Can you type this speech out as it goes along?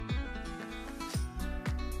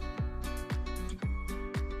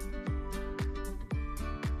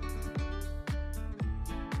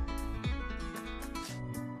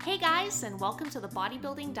Hey guys, and welcome to the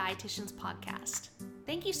Bodybuilding Dietitians Podcast.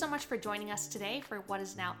 Thank you so much for joining us today for what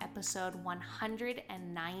is now episode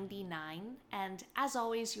 199. And as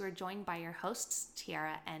always, you are joined by your hosts,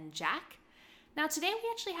 Tiara and Jack. Now today we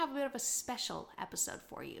actually have a bit of a special episode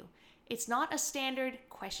for you. It's not a standard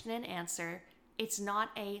question and answer. It's not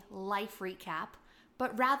a life recap,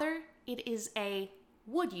 but rather it is a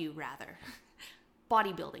would you rather,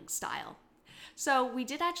 bodybuilding style. So we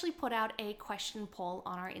did actually put out a question poll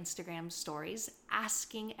on our Instagram stories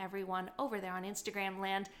asking everyone over there on Instagram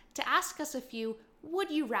land to ask us a few would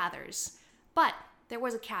you rathers. But there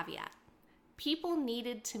was a caveat. People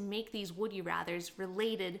needed to make these would you rathers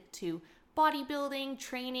related to bodybuilding,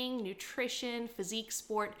 training, nutrition, physique,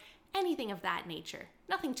 sport, anything of that nature.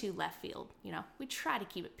 Nothing too left field, We try to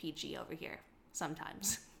keep it PG over here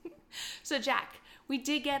sometimes. So Jack, we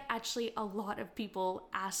did get actually a lot of people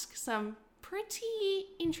ask some pretty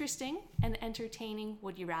interesting and entertaining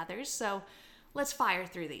would you rathers. So let's fire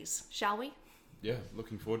through these, shall we? Yeah,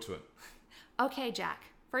 looking forward to it. Okay, Jack.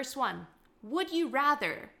 First one. Would you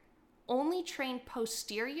rather only train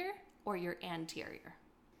posterior or your anterior?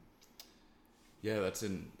 Yeah, that's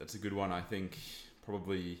a good one. I think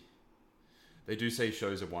probably they do say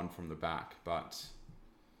shows are won from the back, but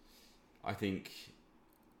I think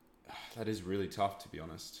that is really tough, to be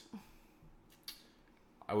honest.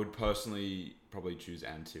 I would personally probably choose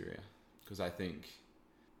anterior because I think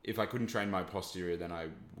if I couldn't train my posterior, then I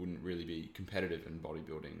wouldn't really be competitive in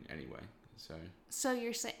bodybuilding anyway. So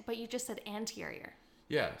you're saying, but you just said anterior.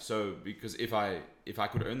 Yeah. So because if I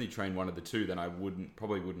could only train one of the two, then I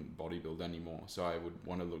probably wouldn't bodybuild anymore. So I would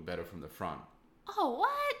want to look better from the front. Oh,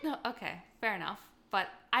 what? No, okay, fair enough. But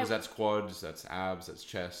because that's quads, that's abs, that's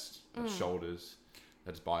chest, that's shoulders.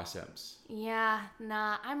 That's biceps. Yeah,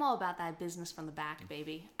 nah, I'm all about that business from the back,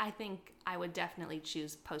 baby. I think I would definitely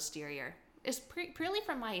choose posterior. It's purely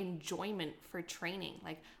from my enjoyment for training.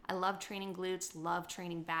 Like, I love training glutes, love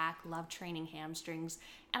training back, love training hamstrings.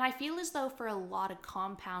 And I feel as though for a lot of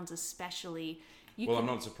compounds especially... I'm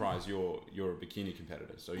not surprised you're a bikini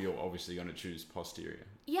competitor, so you're obviously going to choose posterior.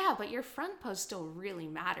 Yeah, but your front pose still really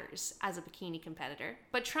matters as a bikini competitor.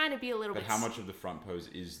 But trying to be a little bit... But how much of the front pose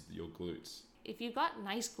is your glutes? If you've got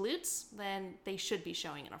nice glutes, then they should be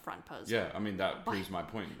showing in a front pose. Yeah, I mean, that proves my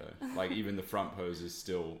point, though. Like, even the front pose is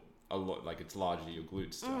still a lot, like, it's largely your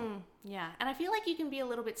glutes still. Yeah, and I feel like you can be a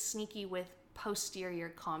little bit sneaky with posterior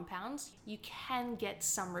compounds. You can get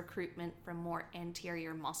some recruitment from more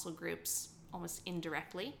anterior muscle groups almost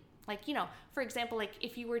indirectly. Like, for example, like,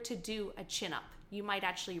 if you were to do a chin-up, you might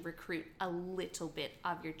actually recruit a little bit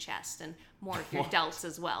of your chest and more of your delts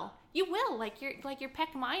as well. You will, like your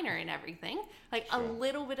pec minor and everything. Like sure. A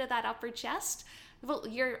little bit of that upper chest. Well,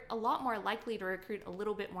 you're a lot more likely to recruit a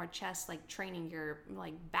little bit more chest, like training your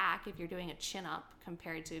back if you're doing a chin up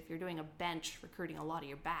compared to if you're doing a bench, recruiting a lot of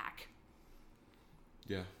your back.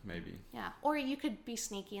 Yeah, maybe. Yeah, or you could be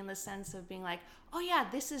sneaky in the sense of being like, oh yeah,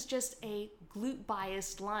 this is just a glute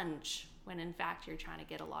biased lunge, when in fact you're trying to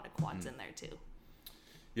get a lot of quads in there too.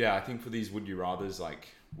 Yeah, I think for these would you rathers, like,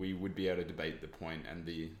 we would be able to debate the point and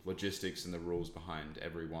the logistics and the rules behind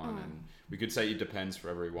every one. And we could say it depends for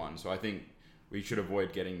everyone. So I think we should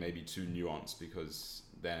avoid getting maybe too nuanced because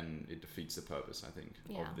then it defeats the purpose, I think,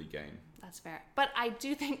 of the game. That's fair. But I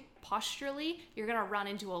do think posturally, you're going to run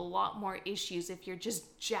into a lot more issues if you're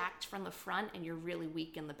just jacked from the front and you're really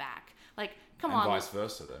weak in the back. Like, come on. And vice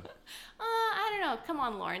versa, though. I don't know. Come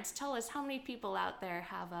on, Lawrence. Tell us how many people out there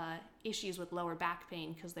have issues with lower back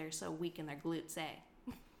pain because they're so weak in their glutes, eh?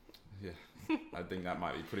 Yeah. I think that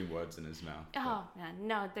might be putting words in his mouth. Oh, man.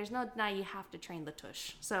 No, now you have to train the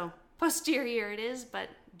tush. So posterior it is, but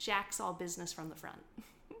Jack's all business from the front.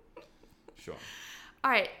 Sure. All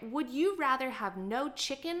right. Would you rather have no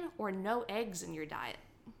chicken or no eggs in your diet?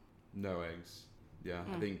 No eggs. Yeah.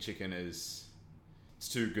 I think chicken it's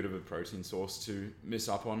too good of a protein source to miss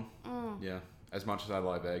up on. Yeah. As much as I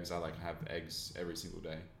love eggs, I like to have eggs every single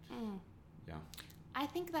day. Yeah. I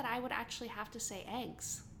think that I would actually have to say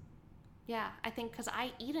eggs. Yeah, I think because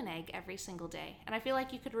I eat an egg every single day. And I feel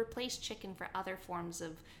like you could replace chicken for other forms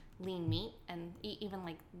of lean meat and even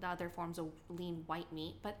like the other forms of lean white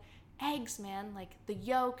meat. But eggs, man, like the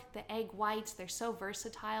yolk, the egg whites, they're so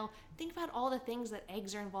versatile. Think about all the things that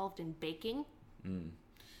eggs are involved in baking.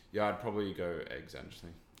 Yeah, I'd probably go eggs,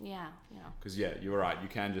 actually. Yeah. Because, you're right. You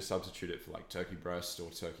can just substitute it for, like, turkey breast or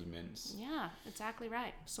turkey mince. Yeah, exactly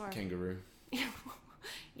right. Sorry. Kangaroo.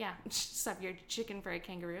 Yeah, sub your chicken for a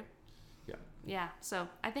kangaroo. Yeah. Yeah, so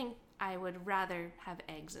I think I would rather have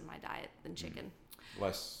eggs in my diet than chicken.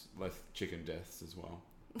 Less chicken deaths as well.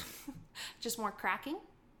 Just more cracking?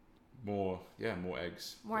 More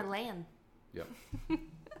eggs. More laying. Yep.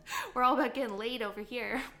 We're all about getting laid over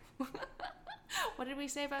here. What did we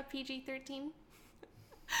say about PG-13?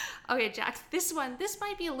 Okay, Jack, this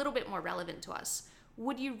might be a little bit more relevant to us.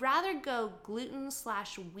 Would you rather go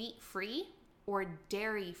gluten/wheat free or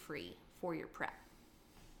dairy free for your prep?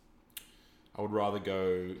 I would rather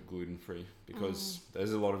go gluten-free because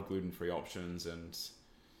there's a lot of gluten-free options, and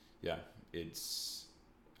yeah,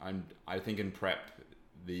 I think in prep,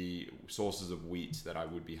 the sources of wheat that I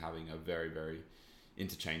would be having are very, very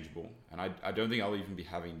interchangeable. And I don't think I'll even be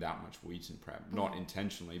having that much wheat in prep, not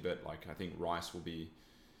intentionally, but like I think rice will be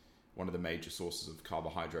one of the major sources of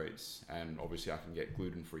carbohydrates, and obviously I can get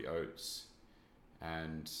gluten-free oats,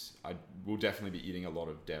 and I will definitely be eating a lot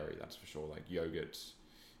of dairy, that's for sure, like yogurt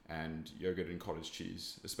and cottage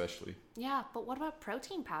cheese especially. Yeah, but what about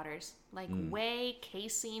protein powders? Like whey,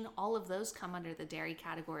 casein, all of those come under the dairy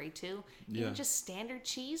category too. Even just standard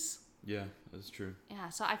cheese. Yeah, that's true. Yeah,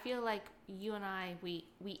 so I feel like you and I, we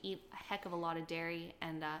eat a heck of a lot of dairy,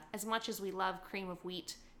 and as much as we love cream of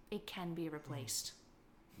wheat, it can be replaced.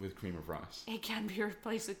 With cream of rice. It can be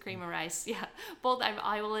replaced with cream of rice, yeah. Both,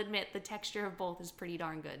 I will admit, the texture of both is pretty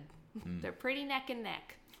darn good. They're pretty neck and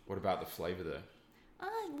neck. What about the flavor there?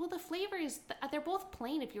 Well, the flavor is, they're both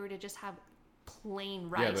plain if you were to just have plain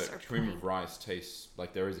rice. Yeah, but or cream plain. of rice tastes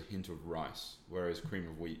like there is a hint of rice, whereas cream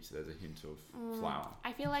of wheat, there's a hint of flour.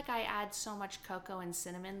 I feel like I add so much cocoa and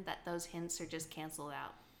cinnamon that those hints are just canceled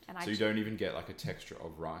out. And So you don't even get like a texture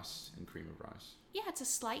of rice in cream of rice? Yeah, it's a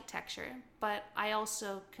slight texture, but I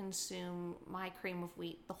also consume my cream of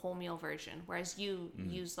wheat, the wholemeal version, whereas you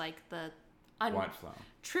use like the White flour.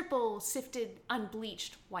 triple sifted,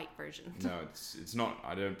 unbleached white version. No, it's not.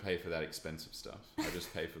 I don't pay for that expensive stuff. I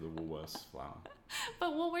just pay for the Woolworths flour.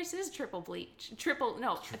 But Woolworths is triple Triple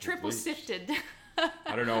bleached. sifted.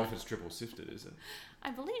 I don't know if it's triple sifted, is it?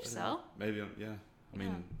 I believe so. Maybe, yeah. I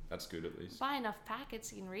mean, that's good at least. Buy enough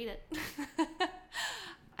packets, you can read it.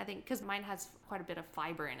 I think because mine has quite a bit of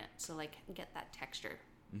fiber in it, so like get that texture.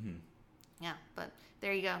 Yeah, but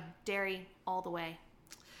there you go, dairy all the way.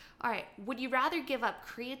 All right, would you rather give up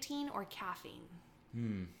creatine or caffeine?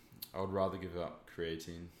 I would rather give up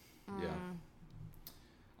creatine. Yeah.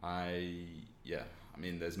 I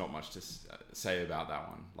mean, there's not much to say about that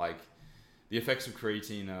one. Like, the effects of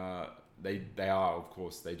creatine they are, of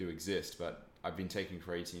course, they do exist, but I've been taking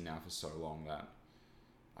creatine now for so long that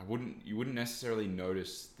you wouldn't necessarily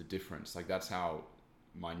notice the difference. Like, that's how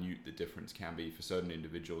minute the difference can be for certain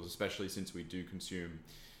individuals, especially since we do consume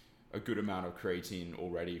a good amount of creatine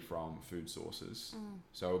already from food sources.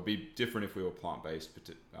 So it would be different if we were plant-based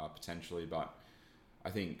potentially, but I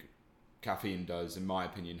think caffeine does, in my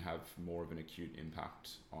opinion, have more of an acute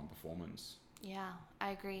impact on performance. Yeah,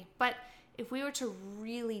 I agree. But if we were to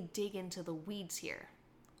really dig into the weeds here,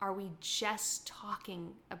 are we just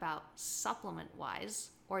talking about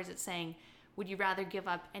supplement-wise, or is it saying, would you rather give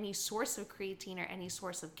up any source of creatine or any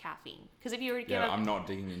source of caffeine? Because if you were to give up... I'm not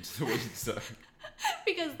digging into the weeds, so...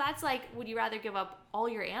 Because that's like, would you rather give up all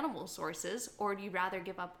your animal sources, or do you rather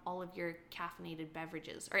give up all of your caffeinated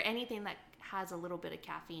beverages, or anything that has a little bit of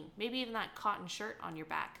caffeine? Maybe even that cotton shirt on your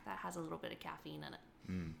back that has a little bit of caffeine in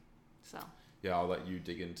it. So... Yeah, I'll let you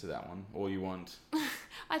dig into that one. All you want.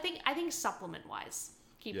 I think supplement-wise,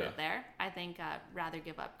 keep it there. I think rather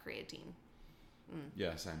give up creatine.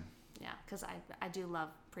 Yeah, same. Yeah, because I do love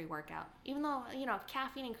pre-workout. Even though,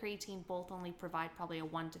 caffeine and creatine both only provide probably a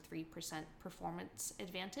 1 to 3% performance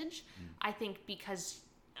advantage, I think because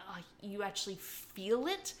you actually feel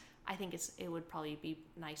it, I think it would probably be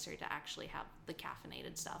nicer to actually have the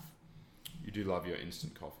caffeinated stuff. You do love your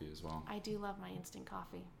instant coffee as well. I do love my instant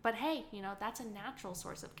coffee. But hey, that's a natural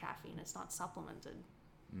source of caffeine. It's not supplemented.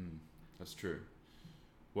 That's true.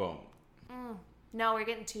 Well... No, we're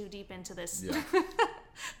getting too deep into this. Yeah.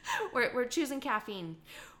 We're choosing caffeine.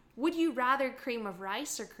 Would you rather cream of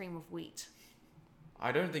rice or cream of wheat?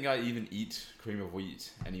 I don't think I even eat cream of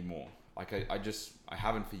wheat anymore. Like I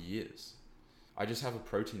haven't for years. I just have a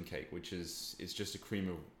protein cake, which it's just cream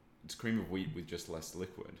of wheat with just less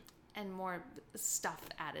liquid. And more stuff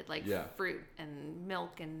added, like fruit and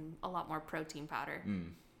milk and a lot more protein powder.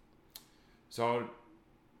 So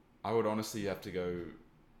I would honestly have to go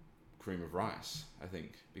cream of rice, I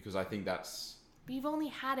think, because I think that's... But you've only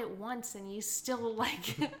had it once and you still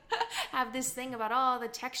have this thing about, the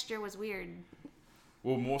texture was weird.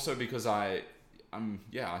 Well, more so because I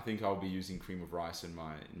think I'll be using cream of rice in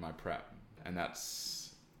my prep, and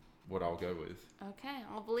that's what I'll go with. Okay,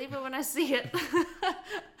 I'll believe it when I see it.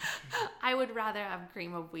 I would rather have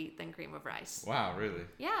cream of wheat than cream of rice. Wow, really?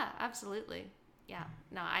 Yeah, absolutely. Yeah,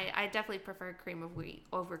 no, I definitely prefer cream of wheat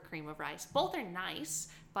over cream of rice. Both are nice,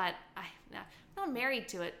 but I'm not married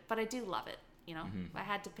to it, but I do love it. You know, if I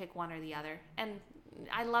had to pick one or the other. And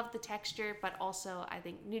I love the texture, but also I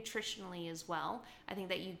think nutritionally as well, I think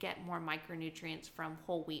that you get more micronutrients from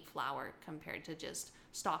whole wheat flour compared to just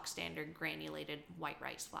stock standard granulated white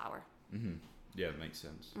rice flour. Mm-hmm. Yeah, it makes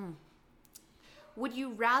sense. Would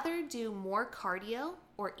you rather do more cardio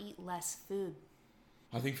or eat less food?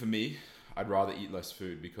 I think for me, I'd rather eat less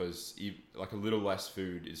food because like a little less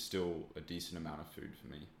food is still a decent amount of food for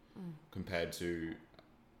me compared to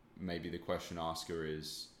maybe the question asker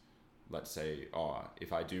is, let's say,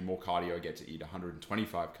 if I do more cardio, I get to eat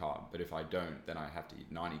 125 carb, but if I don't, then I have to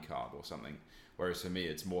eat 90 carb or something. Whereas for me,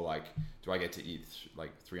 it's more like, do I get to eat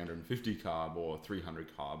like 350 carb or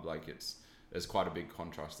 300 carb? Like there's quite a big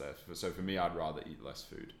contrast there. So for me, I'd rather eat less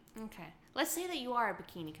food. Okay. Let's say that you are a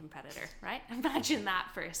bikini competitor, right? Imagine that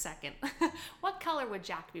for a second. What color would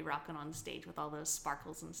Jack be rocking on stage with all those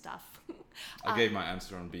sparkles and stuff? I gave my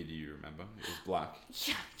answer on B, do you remember? It was black.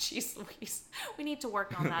 Yeah, jeez Louise. We need to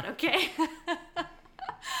work on that, okay?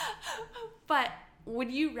 But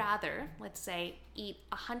would you rather, let's say, eat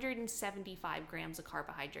 175 grams of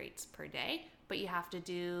carbohydrates per day, but you have to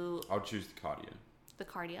do... I'll choose the cardio. The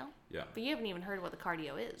cardio? Yeah. But you haven't even heard what the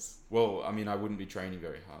cardio is. Well, I mean, I wouldn't be training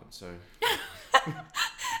very hard, so...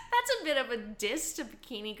 That's a bit of a diss to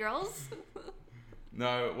bikini girls.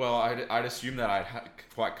 No, well, I'd assume that I'd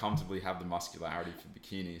quite comfortably have the muscularity for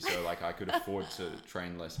bikini, so like I could afford to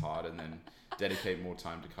train less hard and then dedicate more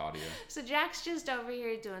time to cardio. So Jack's just over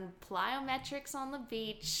here doing plyometrics on the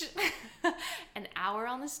beach, an hour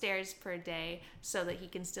on the stairs per day, so that he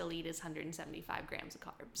can still eat his 175 grams of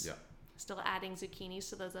carbs. Yeah. Still adding zucchinis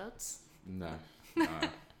to those oats? No.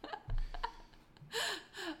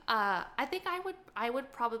 I think I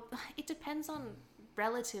would probably, it depends on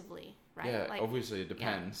relatively, right? Yeah, like, obviously it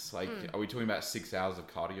depends. Yeah. Like, are we talking about 6 hours of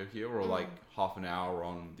cardio here or like half an hour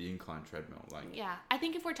on the incline treadmill? Like, yeah, I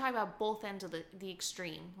think if we're talking about both ends of the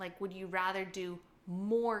extreme, like, would you rather do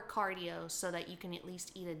more cardio so that you can at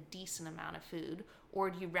least eat a decent amount of food, or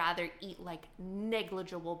do you rather eat like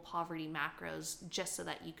negligible poverty macros just so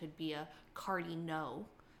that you could be a cardi-no?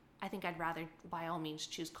 I think I'd rather by all means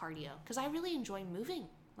choose cardio because I really enjoy moving.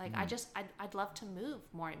 Like I'd love to move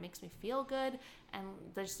more. It makes me feel good, and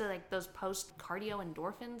there's like those post cardio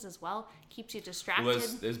endorphins as well. Keeps you distracted. Well,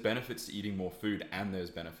 there's benefits to eating more food, and there's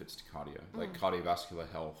benefits to cardio, like cardiovascular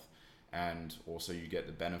health, and also you get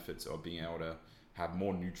the benefits of being able to have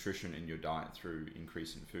more nutrition in your diet through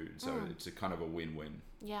increase in food. So it's a kind of a win-win.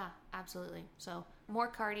 Yeah, absolutely. So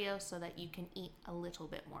more cardio so that you can eat a little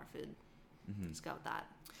bit more food. Let's go with that.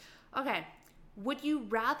 Okay. Would you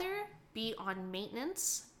rather be on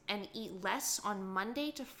maintenance and eat less on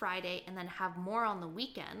Monday to Friday and then have more on the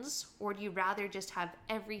weekends, or do you rather just have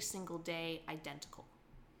every single day identical?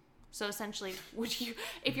 So essentially, would you,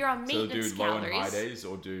 if you're on maintenance so do low calories, and high days,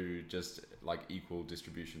 or do just like equal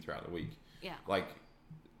distribution throughout the week? Yeah. Like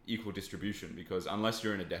equal distribution, because unless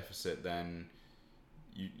you're in a deficit, then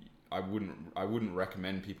I wouldn't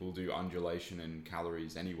recommend people do undulation and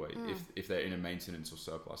calories anyway if they're in a maintenance or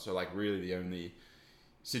surplus. So like really the only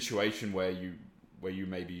situation where you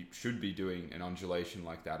maybe should be doing an undulation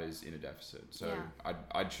like that is in a deficit. So yeah.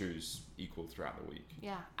 I'd choose equal throughout the week.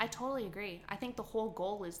 Yeah, I totally agree. I think the whole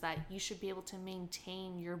goal is that you should be able to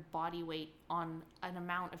maintain your body weight on an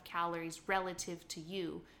amount of calories relative to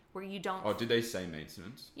you where you don't... Oh, did they say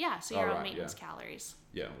maintenance? Yeah, so you're on maintenance calories.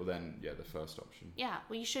 Yeah, well then, yeah, the first option. Yeah,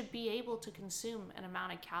 well you should be able to consume an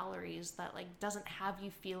amount of calories that like doesn't have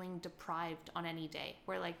you feeling deprived on any day.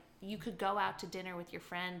 Where like you could go out to dinner with your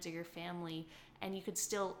friends or your family and you could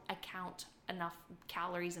still account enough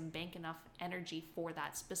calories and bank enough energy for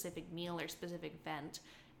that specific meal or specific event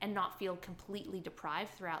and not feel completely deprived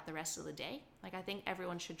throughout the rest of the day. Like I think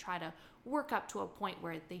everyone should try to work up to a point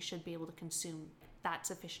where they should be able to consume that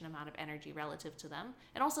sufficient amount of energy relative to them,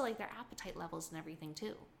 and also like their appetite levels and everything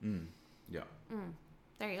too. Yeah.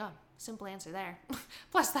 There you go. Simple answer there.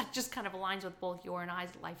 Plus that just kind of aligns with both your and I's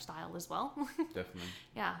lifestyle as well. Definitely.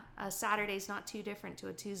 Yeah. A Saturday's not too different to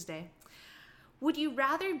a Tuesday. Would you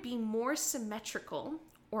rather be more symmetrical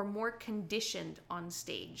or more conditioned on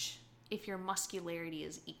stage if your muscularity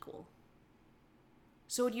is equal?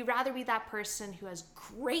 So would you rather be that person who has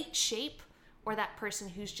great shape or that person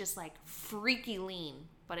who's just like freaky lean,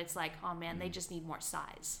 but it's like, oh man, they just need more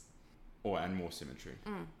size? And more symmetry.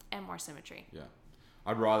 And more symmetry. Yeah.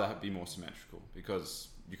 I'd rather be more symmetrical because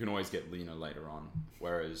you can always get leaner later on.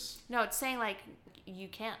 Whereas... No, it's saying like you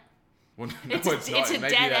can't. Well, no, it's not. It's a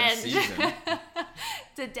Maybe dead end. Season.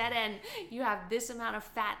 It's a dead end. You have this amount of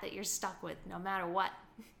fat that you're stuck with no matter what.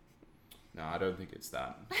 No, I don't think it's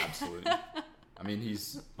that. Absolutely. I mean,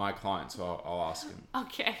 he's my client, so I'll ask him.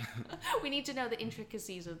 Okay. We need to know the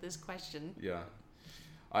intricacies of this question. Yeah.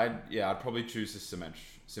 I'd probably choose the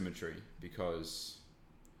symmetry because,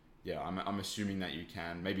 yeah, I'm assuming that you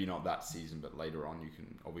can, maybe not that season, but later on you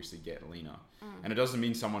can obviously get leaner. And it doesn't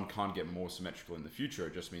mean someone can't get more symmetrical in the future.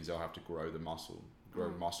 It just means they'll have to grow muscle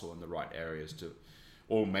in the right areas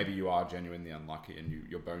or maybe you are genuinely unlucky and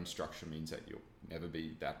your bone structure means that you'll never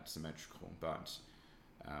be that symmetrical. But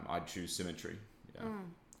I'd choose symmetry.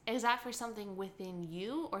 Yeah. Is that for something within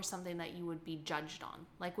you or something that you would be judged on?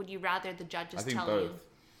 Like, would you rather the judges I think tell both. you?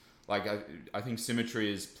 Like, I think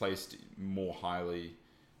symmetry is placed more highly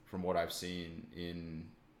from what I've seen in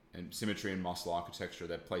symmetry and muscle architecture.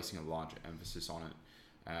 They're placing a larger emphasis on it.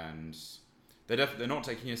 And they're not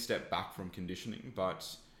taking a step back from conditioning, but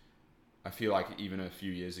I feel like even a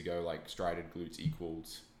few years ago, like striated glutes equaled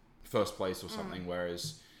first place or something,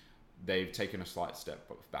 whereas they've taken a slight step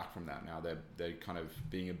back from that now. They're kind of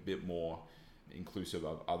being a bit more inclusive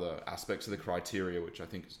of other aspects of the criteria, which I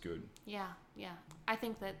think is good. Yeah. I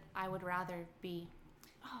think that I would rather be...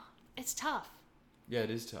 Oh, it's tough. Yeah, it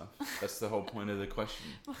is tough. That's the whole point of the question.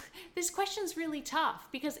 This question's really tough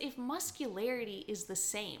because if muscularity is the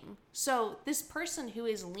same, so this person who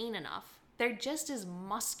is lean enough, they're just as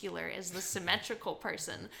muscular as the symmetrical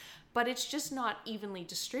person, but it's just not evenly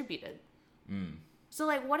distributed. So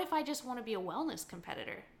like, what if I just want to be a wellness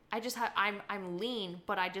competitor? I'm lean,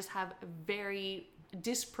 but I just have very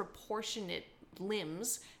disproportionate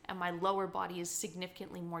limbs and my lower body is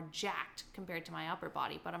significantly more jacked compared to my upper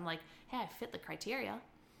body. But I'm like, hey, I fit the criteria.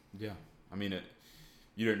 Yeah. I mean,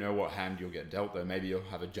 you don't know what hand you'll get dealt though. Maybe you'll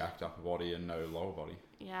have a jacked upper body and no lower body.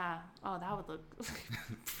 Yeah. Oh, that would look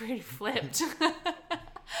pretty flipped.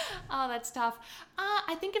 Oh, that's tough.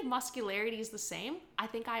 I think if muscularity is the same, I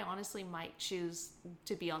think I honestly might choose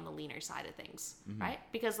to be on the leaner side of things, right?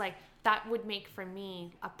 Because like that would make for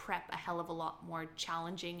me a prep a hell of a lot more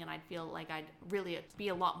challenging and I'd feel like I'd really be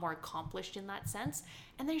a lot more accomplished in that sense.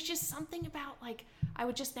 And there's just something about like, I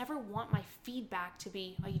would just never want my feedback to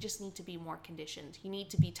be, oh, you just need to be more conditioned. You need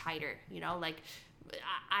to be tighter, like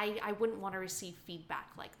I wouldn't want to receive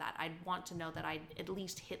feedback like that. I'd want to know that I'd at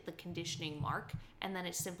least hit the conditioning mark. And then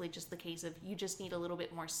it's simply just the case of you just need a little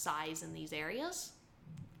bit more size in these areas.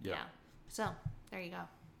 Yeah. So there you go.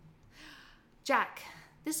 Jack,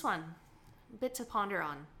 this one, a bit to ponder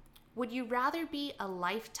on. Would you rather be a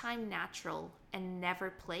lifetime natural and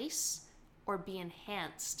never place or be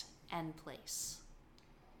enhanced and place?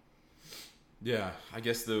 Yeah, I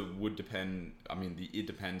guess the would depend. I mean, the it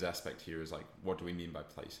depends aspect here is like, what do we mean by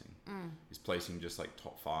placing? Is placing just like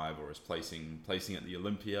top 5 or is placing at the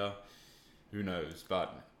Olympia? Who knows?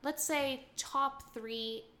 But let's say top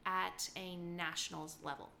 3 at a nationals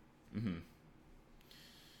level.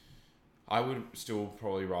 I would still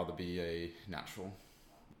probably rather be a natural.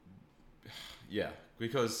 Yeah,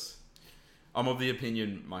 because I'm of the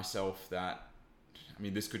opinion myself that, I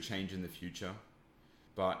mean, this could change in the future,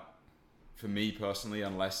 but for me personally,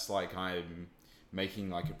 unless like I'm making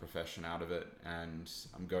like a profession out of it and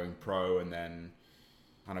I'm going pro and then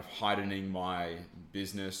kind of heightening my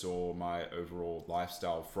business or my overall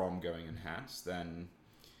lifestyle from going enhanced, then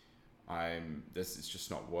it's just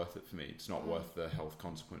not worth it for me. It's not worth the health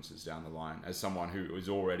consequences down the line. As someone who is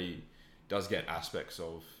already does get aspects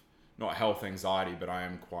of not health anxiety, but I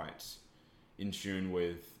am quite in tune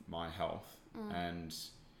with my health and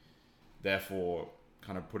therefore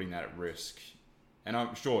kind of putting that at risk. And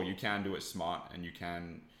I'm sure you can do it smart and you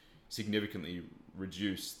can significantly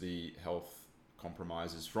reduce the health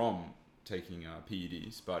compromises from taking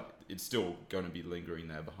PEDs, but it's still going to be lingering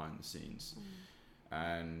there behind the scenes.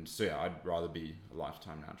 And so yeah, I'd rather be a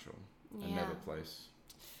lifetime natural and never place.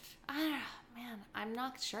 Man, I'm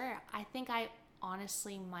not sure. I think I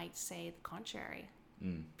honestly might say the contrary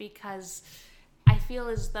because I feel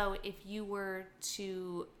as though if you were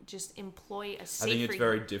to just employ a safer... I think it's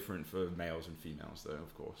very different for males and females though,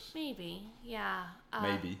 of course. Maybe, yeah.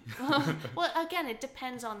 Maybe. Well, again, it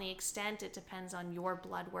depends on the extent. It depends on your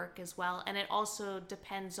blood work as well. And it also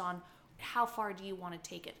depends on how far do you want to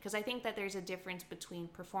take it? Because I think that there's a difference between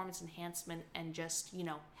performance enhancement and just,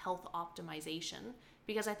 health optimization.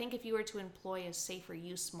 Because I think if you were to employ a safer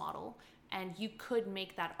use model, and you could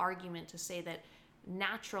make that argument to say that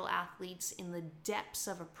natural athletes in the depths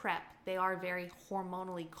of a prep, they are very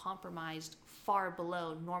hormonally compromised, far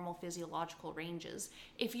below normal physiological ranges.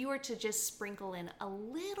 If you were to just sprinkle in a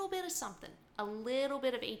little bit of something, a little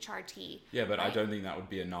bit of HRT. Yeah, but right? I don't think that would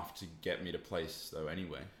be enough to get me to place though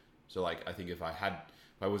anyway. So like, I think if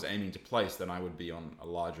I was aiming to place, then I would be on a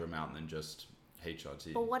larger amount than just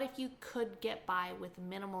HRT. But what if you could get by with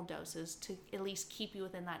minimal doses to at least keep you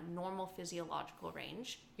within that normal physiological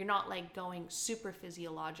range? You're not like going super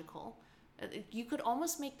physiological. You could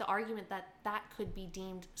almost make the argument that that could be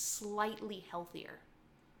deemed slightly healthier.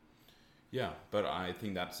 Yeah, but I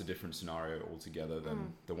think that's a different scenario altogether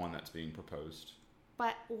than the one that's being proposed.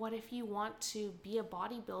 But what if you want to be a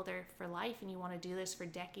bodybuilder for life and you want to do this for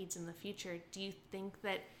decades in the future? Do you think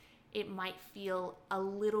that it might feel a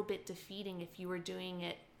little bit defeating if you were doing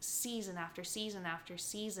it season after season after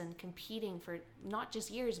season, competing for not just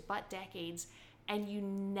years, but decades, and you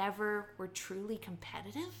never were truly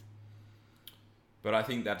competitive? But I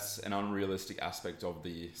think that's an unrealistic aspect of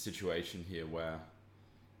the situation here where,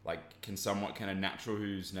 like, can a natural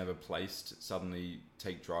who's never placed suddenly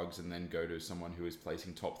take drugs and then go to someone who is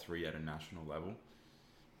placing top 3 at a national level?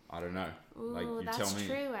 I don't know. Ooh, like, you that's tell me.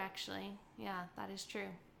 true, actually. Yeah, that is true.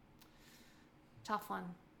 Tough one.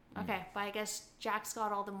 Okay, but I guess Jack's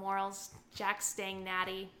got all the morals. Jack's staying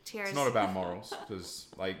natty. Tiara's... It's not about morals, because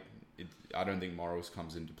I don't think morals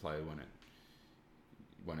comes into play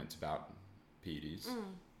when it's about PEDs.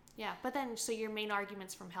 Yeah, but then, so your main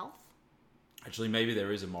argument's from health? Actually, maybe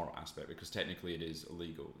there is a moral aspect, because technically it is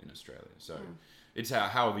illegal in Australia. So it's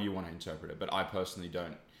however you want to interpret it. But I personally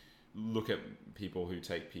don't look at people who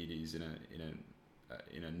take PEDs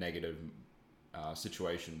in a negative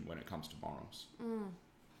situation when it comes to morals.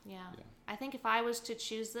 Yeah. I think if I was to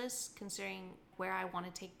choose this, considering where I want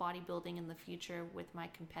to take bodybuilding in the future with my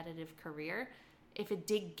competitive career, if it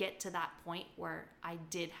did get to that point where I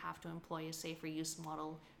did have to employ a safer use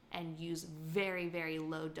model and use very, very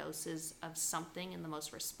low doses of something in the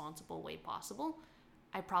most responsible way possible,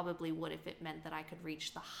 I probably would if it meant that I could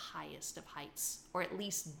reach the highest of heights, or at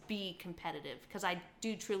least be competitive, because I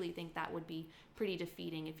do truly think that would be pretty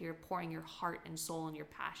defeating if you're pouring your heart and soul and your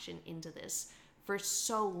passion into this for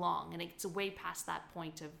so long, and it's way past that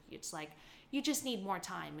point of, it's like, you just need more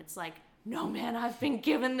time. It's like, no man, I've been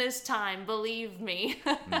given this time, believe me.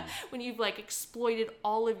 When you've like exploited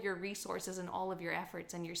all of your resources and all of your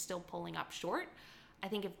efforts and you're still pulling up short, I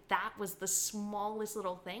think if that was the smallest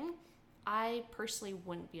little thing, I personally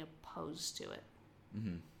wouldn't be opposed to it.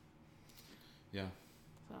 Yeah.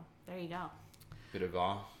 So there you go. Bit of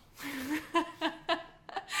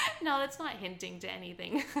No, that's not hinting to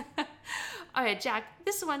anything. All right, Jack,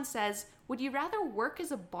 this one says, would you rather work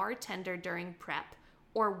as a bartender during prep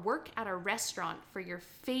or work at a restaurant for your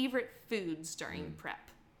favorite foods during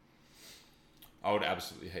prep? I would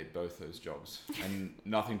absolutely hate both those jobs, and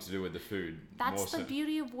nothing to do with the food. That's the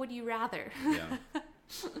beauty of would you rather. Yeah.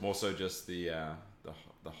 More so just the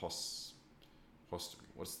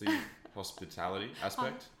what's the hospitality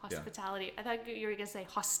aspect? Hospitality. I thought you were going to say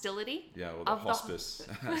hostility. Yeah, or the hospice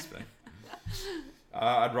aspect.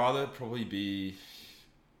 I'd rather probably be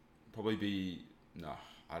no,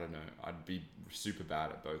 I don't know. I'd be super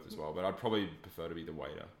bad at both as well, but I'd probably prefer to be the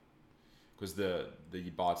waiter, because the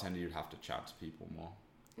bartender, you'd have to chat to people more.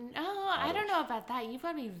 No, I don't know about that. You've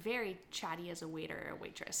got to be very chatty as a waiter or a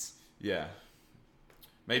waitress. Yeah.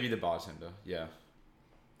 Maybe the bartender, yeah.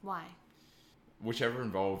 Why? Whichever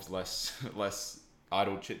involves less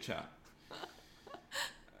idle chit-chat.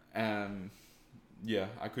 Yeah,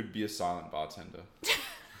 I could be a silent bartender.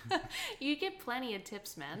 You get plenty of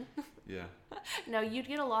tips, man. Yeah. No, you'd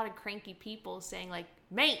get a lot of cranky people saying like,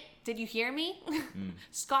 mate, did you hear me?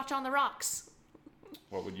 Scotch on the rocks.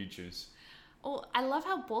 What would you choose? Oh, I love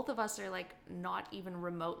how both of us are like not even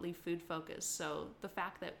remotely food focused. So the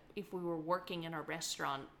fact that if we were working in a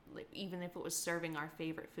restaurant, like even if it was serving our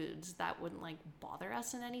favorite foods, that wouldn't like bother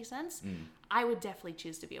us in any sense. I would definitely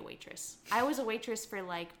choose to be a waitress. I was a waitress for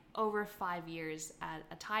like over 5 years at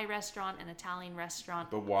a Thai restaurant, an Italian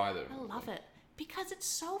restaurant. But why though? I love it because it's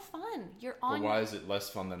so fun. You're on. But why is it less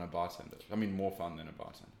fun than a bartender? I mean, more fun than a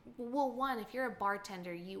bartender. Well, one, if you're a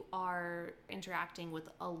bartender, you are interacting with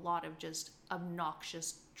a lot of just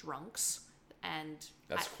obnoxious drunks, and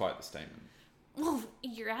that's quite the statement. Well,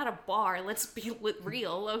 you're at a bar. Let's be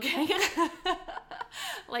real, okay?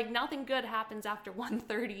 Like nothing good happens after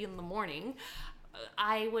 1:30 in the morning.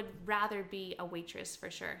 I would rather be a waitress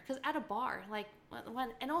for sure, because at a bar, like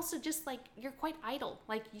and also just like you're quite idle.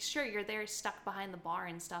 Like sure, you're there stuck behind the bar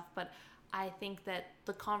and stuff, but I think that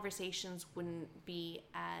the conversations wouldn't be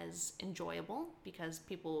as enjoyable because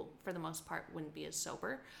people, for the most part, wouldn't be as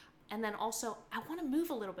sober. And then also, I want to move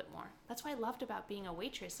a little bit more. That's what I loved about being a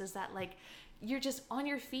waitress, is that like you're just on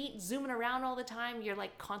your feet, zooming around all the time. You're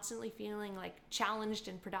like constantly feeling like challenged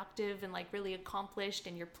and productive and like really accomplished,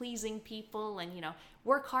 and you're pleasing people, and you know,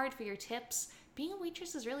 work hard for your tips. being a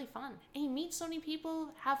waitress is really fun. And you meet so many people,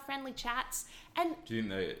 have friendly chats. And Do you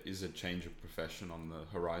think there is a change of profession on the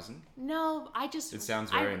horizon? no, I just... It sounds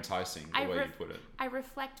very enticing, the way you put it. I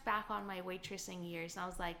reflect back on my waitressing years, and I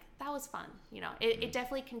was like, that was fun. You know, it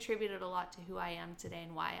definitely contributed a lot to who I am today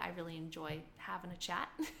and why I really enjoy having a chat.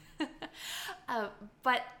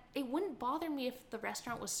 But it wouldn't bother me if the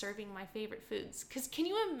restaurant was serving my favorite foods. Because can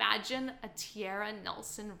you imagine a Tiara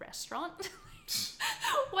Nelson restaurant?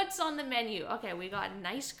 What's on the menu? Okay, we got an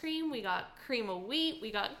ice cream, we got cream of wheat, we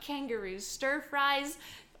got kangaroo stir fries.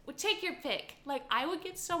 Take your pick. Like, I would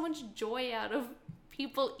get so much joy out of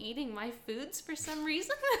people eating my foods for some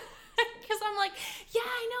reason. Because I'm like, yeah,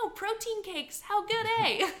 I know, protein cakes, how good,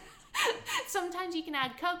 eh? Sometimes you can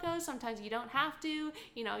add cocoa, sometimes you don't have to.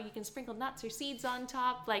 You know, you can sprinkle nuts or seeds on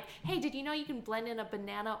top. Like, hey, did you know you can blend in a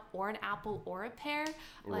banana or an apple or a pear?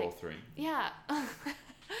 Or like, all three. Yeah.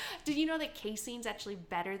 Did you know that casein's actually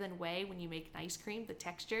better than whey when you make an ice cream, the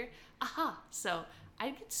texture? Aha. So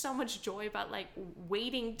I get so much joy about like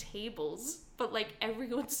waiting tables, but like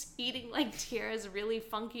everyone's eating like Tiara's really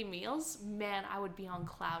funky meals. Man, I would be on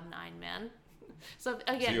cloud nine, man. So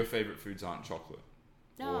again, So your favorite foods aren't chocolate?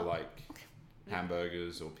 No. Or like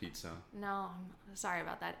hamburgers or pizza? No, I'm sorry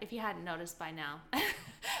about that. If you hadn't noticed by now.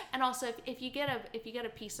 And also, if you get a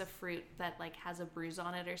piece of fruit that like has a bruise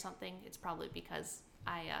on it or something, it's probably because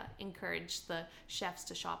I encourage the chefs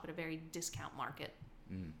to shop at a very discount market.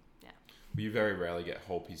 Mm. Yeah. Well, you very rarely get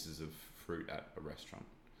whole pieces of fruit at a restaurant.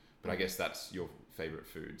 But I guess that's your favorite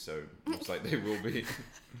food, so looks like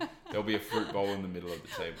there'll be a fruit bowl in the middle of the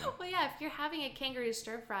table. Well, yeah, if you're having a kangaroo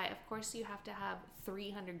stir fry, of course you have to have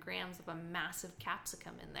 300 grams of a massive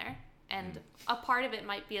capsicum in there. And a part of it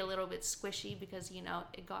might be a little bit squishy because, you know,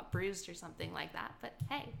 it got bruised or something like that. But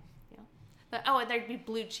hey, you know. And there'd be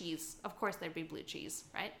blue cheese. Of course there'd be blue cheese,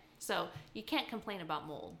 right? So you can't complain about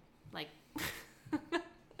mold. Like,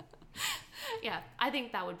 yeah, I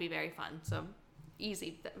think that would be very fun. So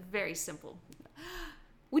easy, very simple.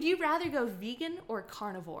 Would you rather go vegan or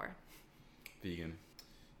carnivore? Vegan.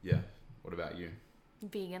 Yeah. What about you?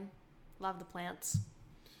 Vegan. Love the plants.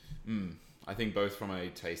 I think both from a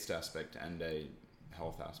taste aspect and a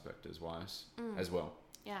health aspect as well.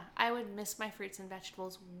 Yeah, I would miss my fruits and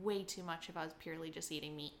vegetables way too much if I was purely just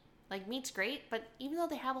eating meat. Like, meat's great, but even though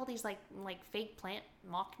they have all these like fake plant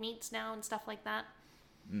mock meats now and stuff like that.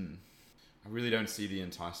 I really don't see the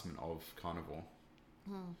enticement of carnivore.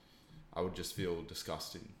 I would just feel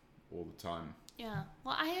disgusting all the time. Yeah.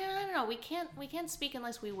 Well, I don't know. We can't speak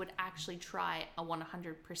unless we would actually try a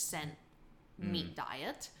 100% meat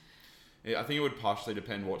diet. Yeah, I think it would partially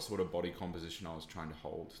depend what sort of body composition I was trying to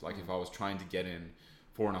hold. Like if I was trying to get in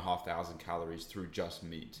 4,500 calories through just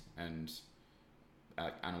meat and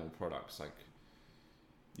animal products, like,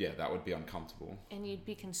 yeah, that would be uncomfortable. And you'd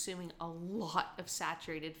be consuming a lot of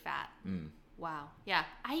saturated fat. Wow. Yeah.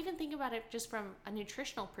 I even think about it just from a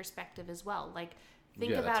nutritional perspective as well. Like,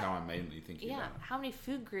 think about... Yeah, that's how I'm mainly thinking about it. How many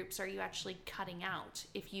food groups are you actually cutting out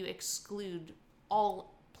if you exclude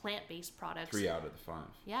all plant-based products? 3 out of the 5.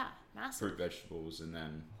 Yeah, massive. Fruit, vegetables, and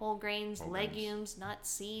then... Whole grains, legumes,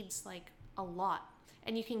 nuts, seeds, like a lot.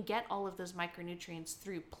 And you can get all of those micronutrients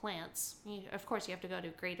through plants. Of course, you have to go to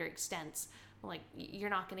greater extents. Like, you're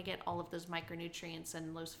not going to get all of those micronutrients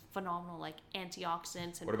and those phenomenal, like,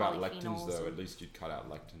 antioxidants and What about polyphenols. lectins, though? At least you'd cut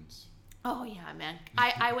out lectins. Oh, yeah, man.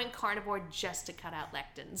 I went carnivore just to cut out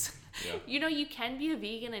lectins. Yeah. You know, you can be a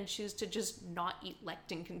vegan and choose to just not eat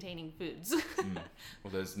lectin-containing foods.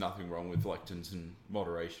 Well, there's nothing wrong with lectins in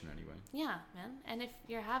moderation anyway. Yeah, man. And if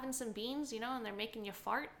you're having some beans, you know, and they're making you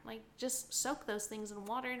fart, like, just soak those things in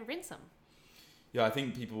water and rinse them. Yeah, I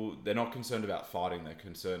think people, they're not concerned about farting. They're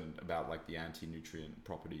concerned about, like, the anti-nutrient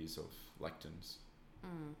properties of lectins.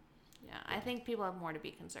 Yeah, I think people have more to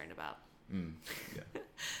be concerned about. Yeah.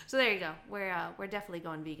 So there you go. We're definitely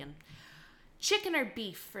going vegan. Chicken or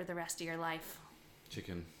beef for the rest of your life?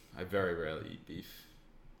 Chicken. I very rarely eat beef.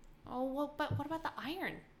 Oh, well, but what about the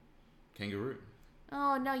iron? Kangaroo.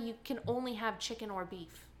 Oh, no, you can only have chicken or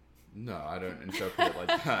beef. No, I don't interpret it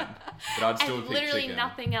like that. But I'd still and pick literally chicken.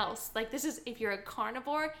 nothing else. Like, this is if you're a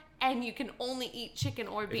carnivore and you can only eat chicken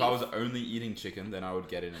or beef. If I was only eating chicken, then I would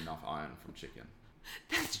get in enough iron from chicken.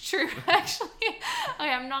 That's true, actually. Okay,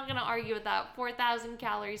 I'm not going to argue with that. 4,000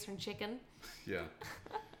 calories from chicken. Yeah.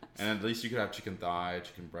 And at least you could have chicken thigh,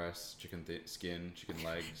 chicken breast, chicken skin, chicken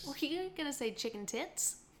legs. Were you going to say chicken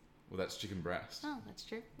tits? Well, that's chicken breast. Oh, that's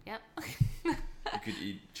true. Yep. You could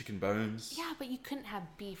eat chicken bones. Yeah, but you couldn't have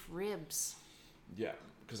beef ribs. Yeah,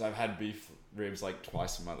 because I've had beef ribs like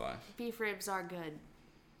twice in my life. Beef ribs are good.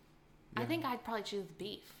 Yeah. I think I'd probably choose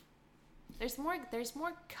beef. There's more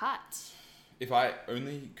cut. if I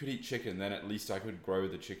only could eat chicken, then at least I could grow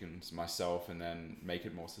the chickens myself and then make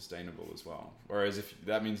it more sustainable as well. Whereas if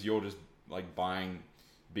that means you're just like buying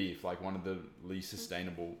beef, like one of the least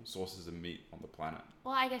sustainable sources of meat on the planet.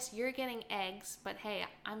 Well, I guess you're getting eggs, but hey,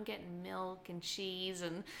 I'm getting milk and cheese,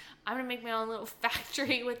 and I'm gonna make my own little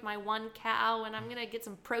factory with my one cow, and I'm gonna get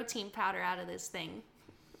some protein powder out of this thing.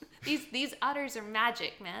 These udders are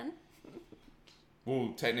magic, man.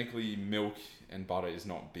 Well, technically, milk and butter is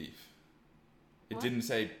not beef. It What? didn't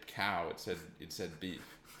say cow. It said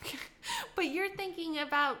beef. But you're thinking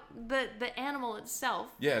about the animal itself.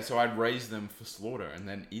 Yeah, so I'd raise them for slaughter and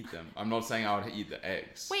then eat them. I'm not saying I would eat the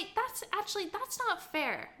eggs. Wait, that's not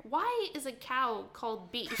fair. Why is a cow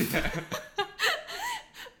called beef?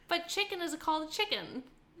 But chicken is called chicken.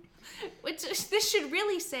 Which this should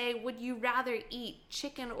really say, would you rather eat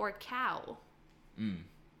chicken or cow?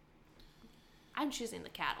 I'm choosing the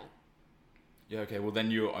cattle. Yeah, okay, well then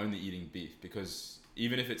you're only eating beef because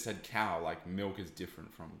even if it said cow, like milk is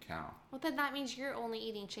different from cow. Well, then that means you're only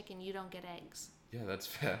eating chicken. You don't get eggs. Yeah, that's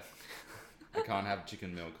fair. I can't have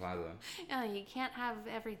chicken milk either. Yeah, you can't have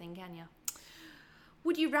everything, can you?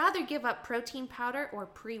 Would you rather give up protein powder or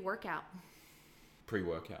pre-workout?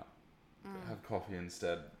 Pre-workout. Have coffee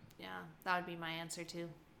instead. Yeah, that would be my answer too.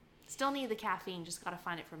 Still need the caffeine, just gotta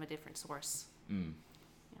find it from a different source.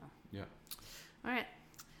 Yeah. All right.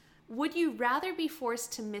 Would you rather be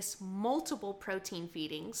forced to miss multiple protein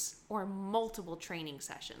feedings or multiple training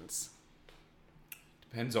sessions?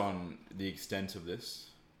 Depends on the extent of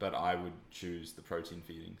this, but I would choose the protein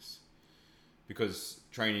feedings because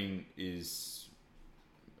training is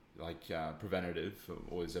like preventative,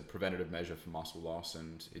 or is a preventative measure for muscle loss,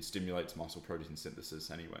 and it stimulates muscle protein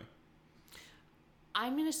synthesis anyway.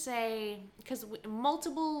 I'm going to say, because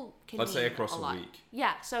multiple can Let's say mean across a lot. week.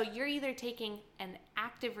 Yeah, so you're either taking an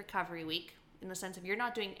active recovery week, in the sense of you're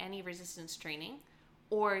not doing any resistance training,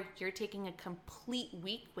 or you're taking a complete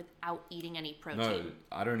week without eating any protein. No,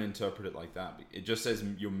 I don't interpret it like that. It just says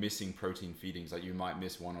you're missing protein feedings, like you might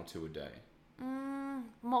miss 1 or 2 a day.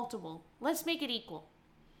 Multiple. Let's make it equal.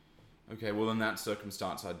 Okay, well in that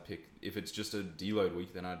circumstance I'd pick, if it's just a deload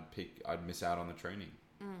week, then I'd miss out on the training.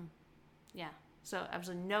 Yeah. So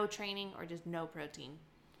absolutely no training or just no protein.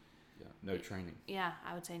 Yeah, no training. Yeah,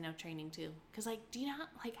 I would say no training too. Because do you know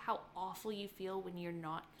how awful you feel when you're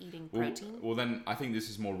not eating protein? Well, then I think this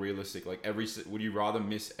is more realistic. Like would you rather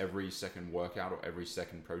miss every second workout or every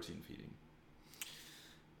second protein feeding?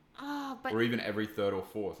 But Or even every third or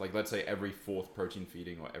fourth. Like let's say every fourth protein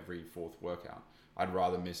feeding or every fourth workout. I'd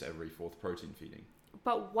rather miss every fourth protein feeding.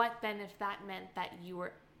 But what then if that meant that you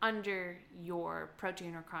were under your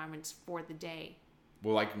protein requirements for the day?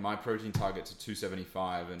 Well, like my protein target's are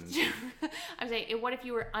 275 and... I'm saying, what if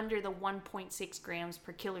you were under the 1.6 grams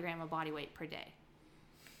per kilogram of body weight per day?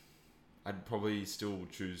 I'd probably still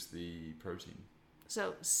choose the protein.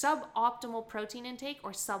 So suboptimal protein intake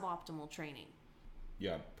or suboptimal training?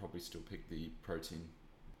 Yeah, I'd probably still pick the protein.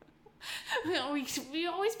 We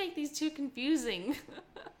always make these too confusing.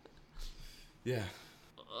 Yeah.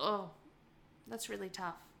 Oh, that's really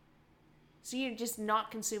tough. So you're just not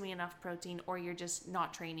consuming enough protein, or you're just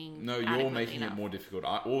not training. No, you're adequately making enough. it more difficult.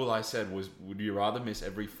 All I said was, would you rather miss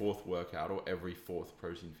every fourth workout or every fourth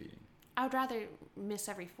protein feeding? I would rather miss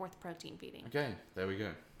every fourth protein feeding. Okay, there we go.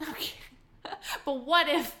 Okay. But what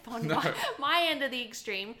if, on No. my end of the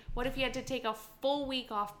extreme, what if you had to take a full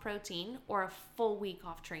week off protein or a full week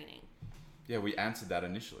off training? Yeah, we answered that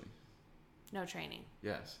initially. No training.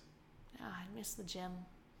 Yes. Oh, I miss the gym.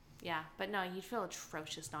 Yeah, but no, you'd feel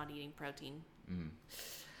atrocious not eating protein.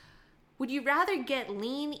 Would you rather get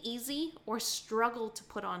lean easy or struggle to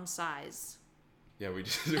put on size? Yeah, we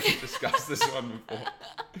discussed this one before.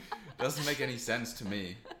 Doesn't make any sense to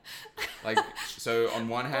me. Like, so on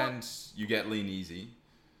one hand, you get lean easy,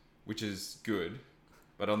 which is good.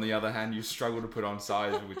 But on the other hand, you struggle to put on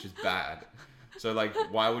size, which is bad. So, like,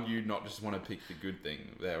 why would you not just want to pick the good thing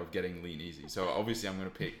there of getting lean easy? So, obviously, I'm going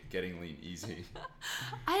to pick getting lean easy.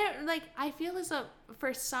 I feel as though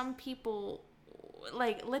for some people,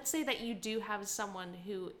 like, let's say that you do have someone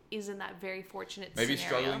who is in that very fortunate Maybe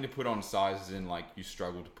scenario. struggling to put on size is in, like, you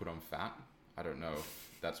struggle to put on fat. I don't know if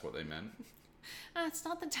that's what they meant. It's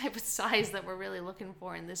not the type of size that we're really looking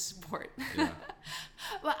for in this sport. Yeah.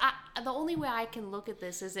 But the only way I can look at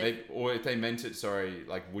this is If they meant it,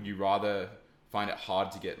 like, would you rather find it hard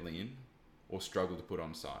to get lean or struggle to put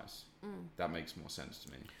on size? That makes more sense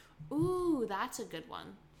to me. Ooh, that's a good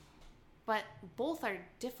one. But both are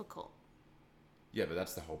difficult. Yeah, but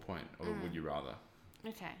that's the whole point. Or would you rather?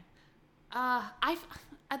 Okay.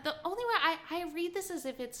 The only way I read this as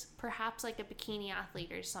if it's perhaps like a bikini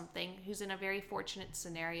athlete or something who's in a very fortunate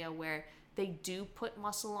scenario where they do put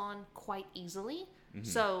muscle on quite easily.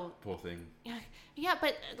 So Poor thing. yeah,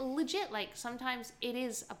 but legit, like sometimes it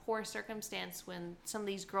is a poor circumstance when some of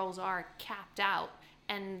these girls are capped out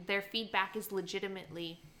and their feedback is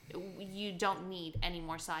legitimately, you don't need any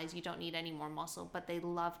more size, you don't need any more muscle, but they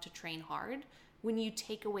love to train hard. When you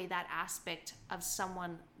take away that aspect of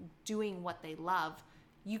someone doing what they love,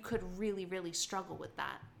 you could really, really struggle with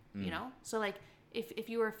that, you know? So like if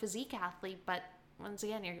you were a physique athlete, but once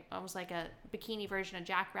again, you're almost like a bikini version of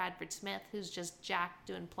Jack Radford Smith, who's just Jack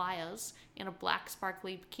doing plyos in a black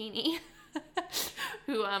sparkly bikini,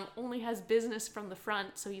 who only has business from the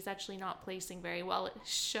front, so he's actually not placing very well. It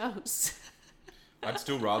shows. I'd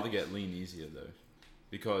still rather get lean easier though,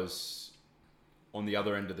 because on the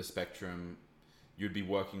other end of the spectrum, you'd be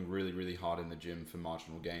working really, really hard in the gym for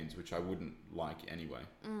marginal gains, which I wouldn't like anyway.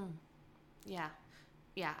 Yeah.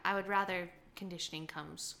 I would rather conditioning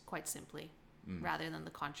comes quite simply rather than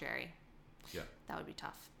the contrary. Yeah. That would be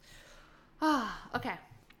tough. Okay.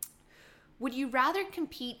 Would you rather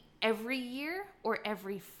compete every year or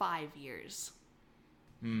every 5 years?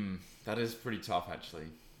 That is pretty tough actually,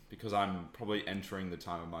 because I'm probably entering the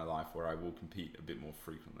time of my life where I will compete a bit more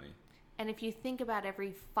frequently. And if you think about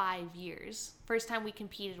every 5 years, first time we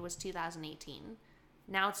competed was 2018.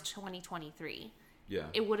 Now it's 2023. Yeah.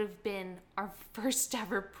 It would have been our first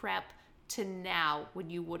ever prep to now when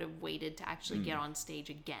you would have waited to actually get on stage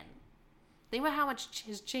again. Think about how much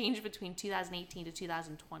has changed between 2018 to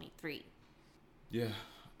 2023. Yeah.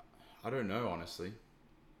 I don't know, honestly.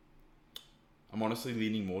 I'm honestly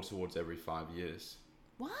leaning more towards every 5 years.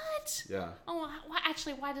 What? Yeah. Oh,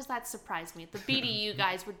 actually, why does that surprise me? The BDU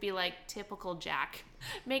guys would be like, typical Jack.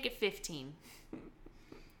 Make it 15.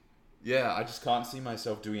 Yeah, I just can't see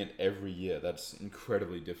myself doing it every year. That's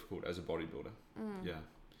incredibly difficult as a bodybuilder. Yeah.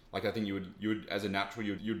 Like, I think you would as a natural,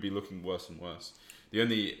 you'd be looking worse and worse. The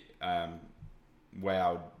only way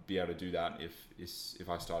I would be able to do that if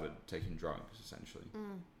I started taking drugs, essentially.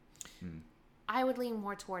 I would lean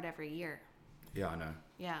more toward every year. Yeah, I know.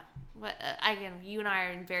 Yeah. But again, you and I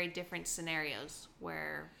are in very different scenarios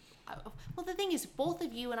where, well, the thing is, both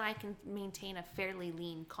of you and I can maintain a fairly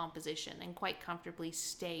lean composition and quite comfortably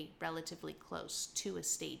stay relatively close to a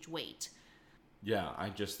stage weight. Yeah, I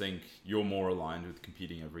just think you're more aligned with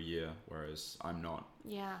competing every year, whereas I'm not.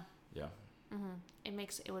 Yeah. Yeah.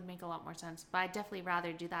 It would make a lot more sense. But I'd definitely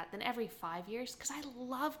rather do that than every 5 years, because I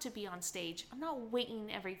love to be on stage. I'm not waiting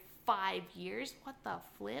every 5 years. What the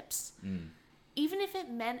flips? Even if it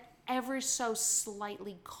meant ever so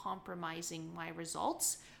slightly compromising my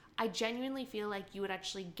results, I genuinely feel like you would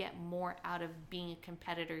actually get more out of being a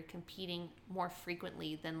competitor, competing more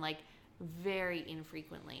frequently than like very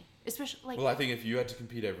infrequently. Especially like, Well, I think if you had to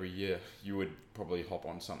compete every year, you would probably hop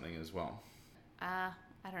on something as well. I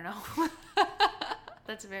don't know.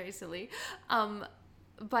 That's very silly.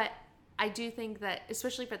 But I do think that,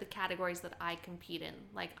 especially for the categories that I compete in,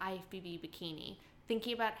 like IFBB bikini,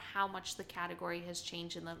 thinking about how much the category has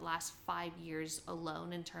changed in the last 5 years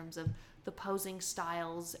alone in terms of the posing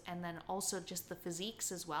styles and then also just the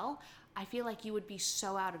physiques as well, I feel like you would be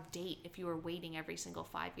so out of date if you were waiting every single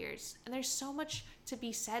 5 years. And there's so much to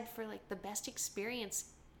be said for like the best experience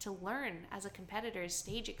to learn as a competitor is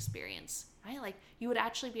stage experience, right? Like you would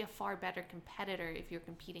actually be a far better competitor if you're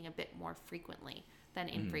competing a bit more frequently than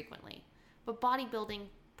infrequently. But bodybuilding,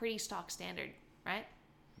 pretty stock standard, right?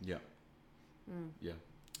 Yeah. Yeah.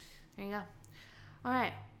 There you go. All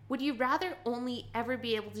right. Would you rather only ever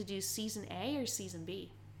be able to do season A or season B?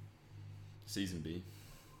 Season B.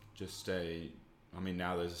 Just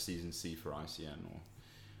now there's a season C for ICN, or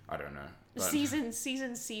I don't know. But Season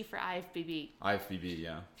C for IFBB. IFBB,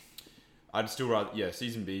 yeah. I'd still rather,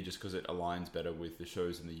 season B, just because it aligns better with the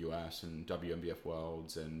shows in the US and WMBF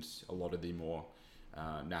Worlds and a lot of the more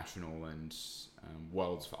national and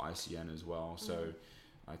Worlds for ICN as well. So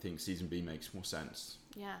I think season B makes more sense.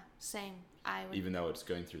 Yeah, same. Even though it's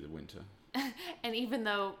going through the winter. And even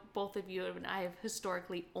though both of you and I have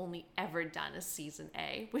historically only ever done a season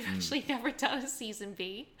A, we've actually never done a season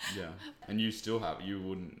B. Yeah. And you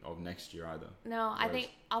wouldn't of next year either. No, I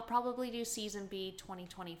think I'll probably do season B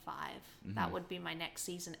 2025. That would be my next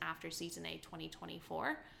season after season A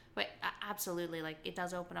 2024. But absolutely, like it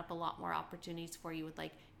does open up a lot more opportunities for you with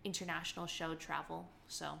like international show travel.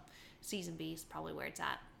 So season B is probably where it's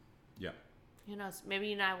at. Yeah. Who knows? Maybe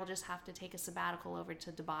you and I will just have to take a sabbatical over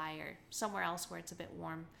to Dubai or somewhere else where it's a bit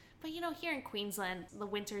warm. But here in Queensland, the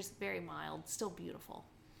winter's very mild, still beautiful.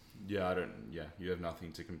 Yeah, you have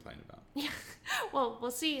nothing to complain about. Yeah. Well,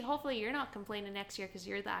 we'll see. Hopefully you're not complaining next year because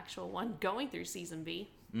you're the actual one going through season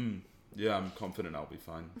B. Yeah, I'm confident I'll be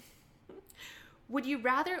fine. Would you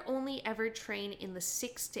rather only ever train in the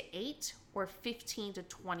 6 to 8 or 15 to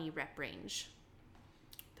 20 rep range?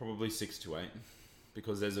 Probably 6 to 8,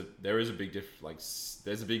 because there is a big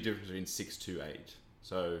there's a big difference between 6 to 8.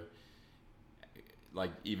 So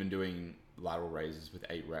like even doing lateral raises with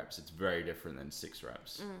 8 reps, it's very different than 6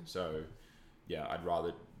 reps. So yeah, I'd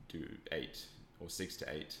rather do 8 or 6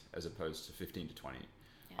 to 8 as opposed to 15 to 20.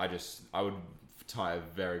 Yeah. I would tire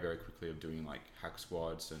very, very quickly of doing like hack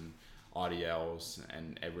squats and RDLs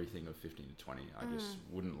and everything of 15 to 20. I just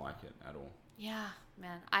wouldn't like it at all. Yeah,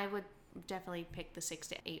 man. I would definitely pick the 6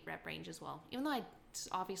 to 8 rep range as well. Even though I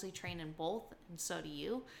obviously train in both, and so do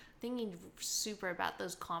you, thinking super about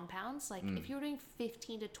those compounds. Like if you were doing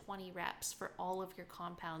 15 to 20 reps for all of your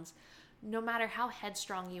compounds, no matter how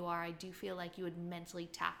headstrong you are, I do feel like you would mentally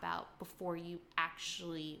tap out before you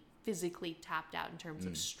actually physically tapped out in terms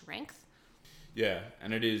of strength. Yeah,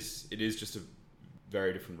 and it is just a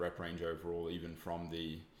very different rep range overall, even from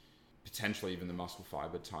the potentially even the muscle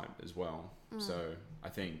fiber type as well. So I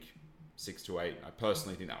think 6 to 8, I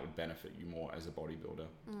personally think that would benefit you more as a bodybuilder.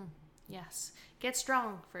 Yes. Get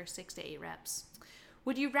strong for 6 to 8 reps.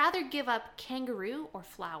 Would you rather give up kangaroo or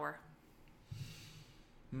flour?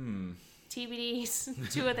 TBD's,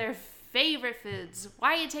 2 of their favorite foods.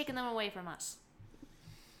 Why are you taking them away from us?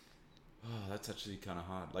 Oh, that's actually kind of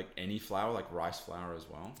hard. Like any flour, like rice flour as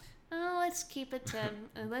well. Oh, let's keep it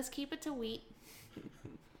to wheat.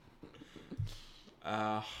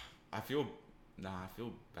 I feel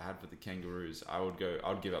bad for the kangaroos. I would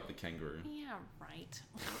give up the kangaroo. Yeah, right.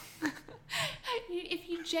 If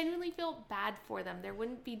you genuinely feel bad for them, there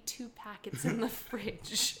wouldn't be 2 packets in the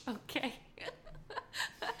fridge, okay?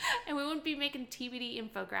 And we wouldn't be making TBD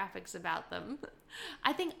infographics about them.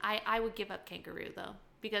 I think I would give up kangaroo though,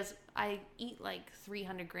 because I eat like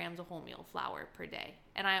 300 grams of wholemeal flour per day,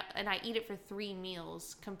 and I eat it for 3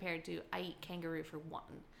 meals compared to I eat kangaroo for 1.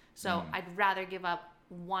 So I'd rather give up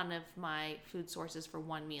one of my food sources for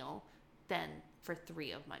 1 meal than for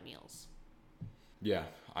 3 of my meals. Yeah,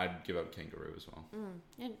 I'd give up kangaroo as well.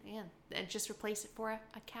 And just replace it for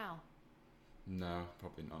a cow. No,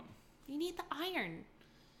 probably not. You need the iron.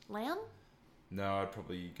 Lamb? No, I'd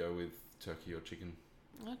probably go with turkey or chicken.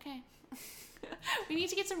 Okay. We need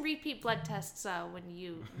to get some repeat blood tests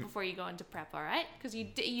before you go into prep, all right? Because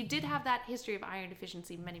you did have that history of iron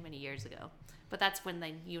deficiency many, many years ago. But that's when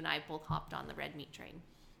you and I both hopped on the red meat train.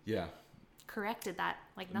 Yeah. Corrected that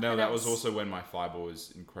like nothing No, that else. was also when my fiber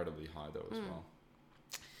was incredibly high though as well.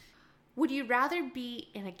 Would you rather be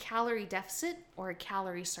in a calorie deficit or a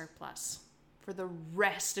calorie surplus for the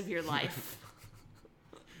rest of your life?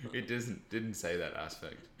 It didn't say that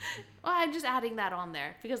aspect. Well, I'm just adding that on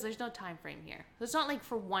there because there's no time frame here. It's not like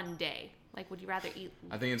for one day. Like, would you rather eat?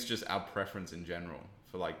 I think it's just our preference in general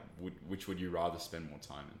for like which would you rather spend more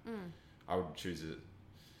time in. I would choose it.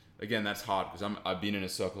 Again, that's hard because I've been in a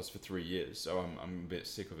surplus for 3 years, so I'm a bit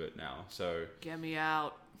sick of it now. So get me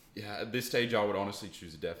out. Yeah, at this stage, I would honestly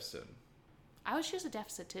choose a deficit. I would choose a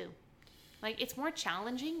deficit too. Like, it's more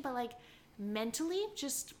challenging, but like mentally,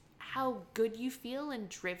 just how good you feel and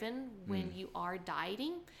driven when you are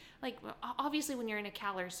dieting. Like, obviously when you're in a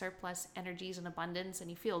calorie surplus, energy's in abundance and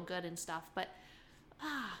you feel good and stuff, but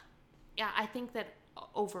yeah, I think that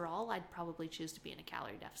overall I'd probably choose to be in a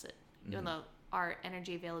calorie deficit, even though our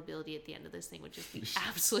energy availability at the end of this thing would just be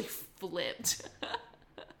absolutely flipped.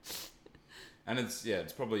 And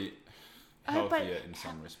it's probably healthier in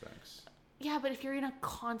some respects. Yeah, but if you're in a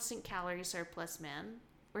constant calorie surplus, man,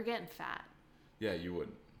 we're getting fat. Yeah, you would.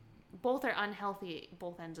 Both are unhealthy at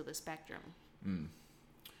both ends of the spectrum.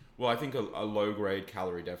 Well, I think a low-grade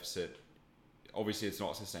calorie deficit, obviously it's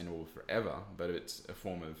not sustainable forever, but it's a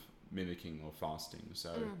form of mimicking or fasting.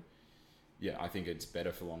 So, yeah, I think it's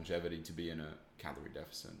better for longevity to be in a calorie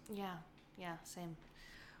deficit. Yeah, same.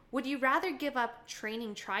 Would you rather give up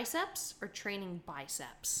training triceps or training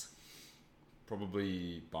biceps?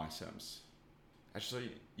 Probably biceps.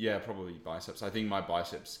 Actually, yeah, probably biceps. I think my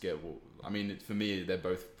biceps for me, they're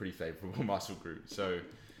both pretty favorable muscle groups. So,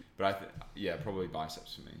 but probably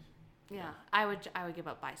biceps for me. Yeah, I would give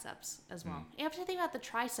up biceps as well. You have to think about the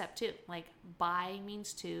tricep too. Like, bi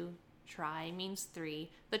means 2, tri means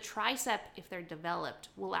 3. The tricep, if they're developed,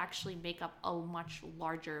 will actually make up a much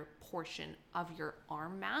larger portion of your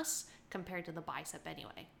arm mass compared to the bicep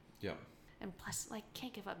anyway. Yeah. And plus, like,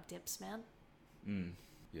 can't give up dips, man.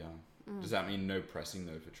 Yeah. Does that mean no pressing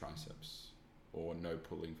though for triceps, or no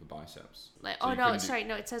pulling for biceps? Like, no,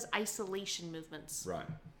 it says isolation movements. Right.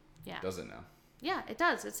 Yeah. Does it now? Yeah, it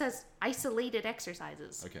does. It says isolated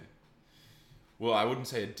exercises. Okay. Well, I wouldn't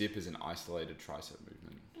say a dip is an isolated tricep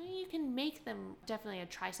movement. You can make them definitely a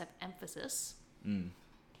tricep emphasis.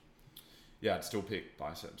 Yeah, I'd still pick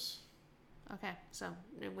biceps. Okay, so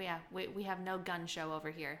we have no gun show over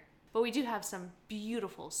here, but we do have some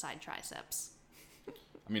beautiful side triceps.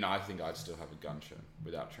 I mean, I think I'd still have a gun show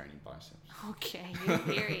without training biceps. Okay,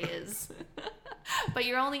 here he is. But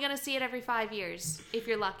you're only going to see it every 5 years, if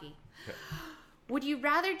you're lucky. Okay. Would you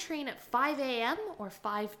rather train at 5 a.m. or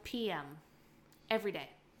 5 p.m. every day?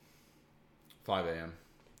 5 a.m.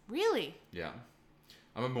 Really? Yeah.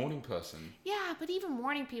 I'm a morning person. Yeah, but even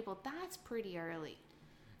morning people, that's pretty early.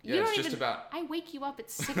 Yeah, You it's don't just even, about... I wake you up at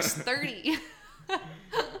 6:30.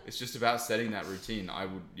 It's just about setting that routine. I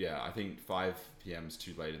think 5 p.m. is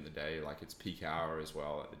too late in the day. Like, it's peak hour as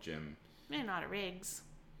well at the gym. Not at Riggs.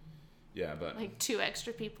 Yeah, but... Like 2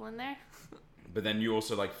 extra people in there. But then you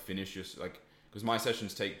also, like, finish your... Like, because my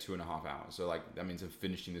sessions take 2.5 hours. So, like, that means I'm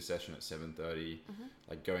finishing the session at 7:30.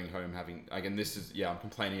 Like, going home, having... Again, this is... Yeah, I'm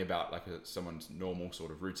complaining about, like, someone's normal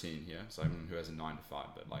sort of routine here. Someone who has a 9 to 5.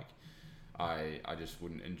 But, like, I just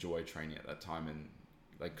wouldn't enjoy training at that time. And,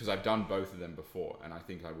 like, because I've done both of them before. And I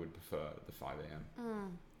think I would prefer the 5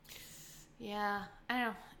 a.m. Yeah, I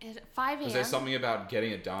don't know. 5 a.m. Because there's something about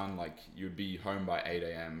getting it done. Like, you'd be home by 8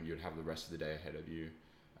 a.m. You'd have the rest of the day ahead of you.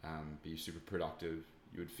 Be super productive.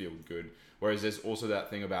 You would feel good. Whereas there's also that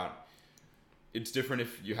thing about, it's different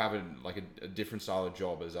if you have a different style of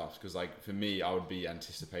job as us. Because, like, for me, I would be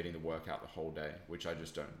anticipating the workout the whole day, which I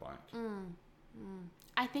just don't like.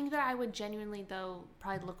 I think that I would genuinely, though,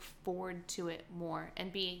 probably look forward to it more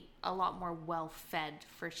and be a lot more well-fed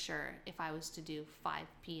for sure if I was to do 5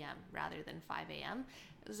 p.m. rather than 5 a.m.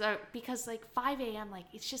 So, because, like, 5 a.m., like,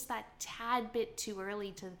 it's just that tad bit too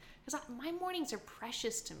early to... Because my mornings are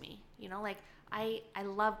precious to me, you know? Like, I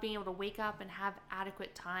love being able to wake up and have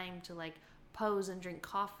adequate time to, like, pose and drink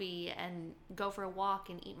coffee and go for a walk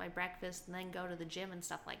and eat my breakfast and then go to the gym and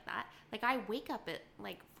stuff like that. Like, I wake up at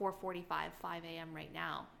like 4:45, 5 a.m. right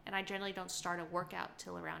now, and I generally don't start a workout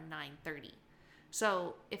till around 9:30.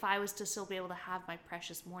 So if I was to still be able to have my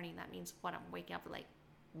precious morning, that means I'm waking up at like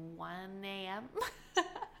 1 a.m.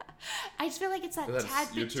 I just feel like it's that tad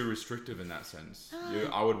bit. You're too restrictive in that sense.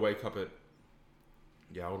 I would wake up at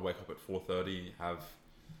 4:30, have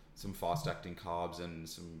some fast-acting carbs and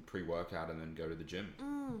some pre-workout, and then go to the gym.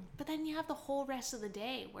 But then you have the whole rest of the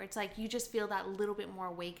day where it's like you just feel that little bit more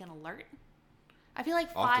awake and alert. I feel like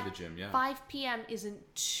after the gym, 5 p.m.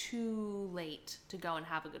 isn't too late to go and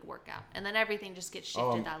have a good workout, and then everything just gets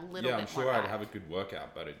shifted that little bit more. Yeah, I'm sure I'd have a good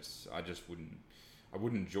workout, but I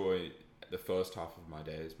wouldn't enjoy the first half of my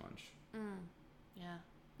day as much. Yeah,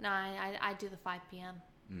 no, I do the 5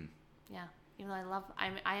 p.m. Yeah. Even though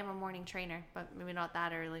I am a morning trainer, but maybe not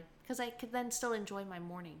that early, because I could then still enjoy my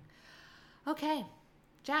morning. Okay,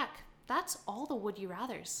 Jack, that's all the Would You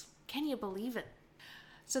Rathers. Can you believe it?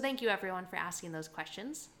 So thank you everyone for asking those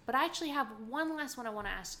questions. But I actually have one last one I want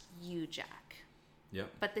to ask you, Jack.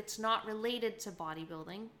 Yep. But it's not related to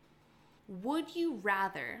bodybuilding. Would you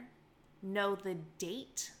rather know the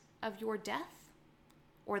date of your death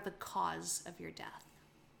or the cause of your death?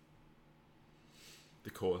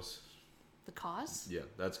 The cause. The cause? Yeah,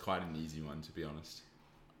 that's quite an easy one, to be honest.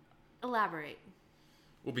 Elaborate.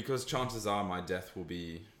 Well, because chances are my death will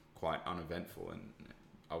be quite uneventful, and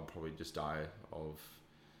I'll probably just die of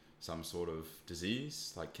some sort of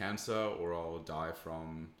disease, like cancer, or I'll die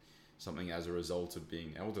from something as a result of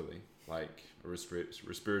being elderly, like a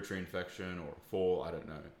respiratory infection or a fall, I don't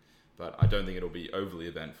know. But I don't think it'll be overly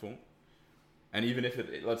eventful. And even if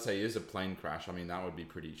it, let's say, is a plane crash, I mean, that would be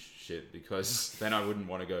pretty shit, because then I wouldn't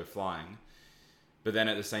want to go flying. But then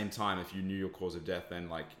at the same time, if you knew your cause of death, then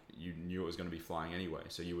like you knew it was going to be flying anyway,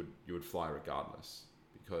 so you would fly regardless.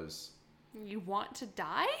 Because you want to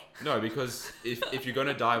die? No, because if you're going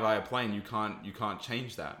to die by a plane, you can't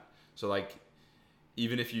change that. So like,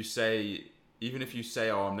 even if you say,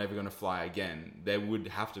 oh, I'm never going to fly again, there would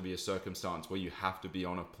have to be a circumstance where you have to be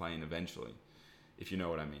on a plane eventually, if you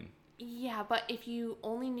know what I mean. Yeah, but if you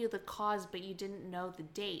only knew the cause but you didn't know the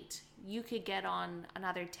date, you could get on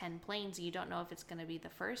another 10 planes. You don't know if it's going to be the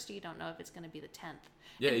first, or you don't know if it's going to be the 10th.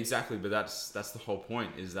 Yeah, exactly. But that's the whole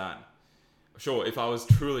point, is that, sure, if I was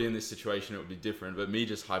truly in this situation, it would be different. But me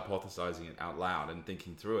just hypothesizing it out loud and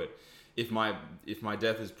thinking through it, if my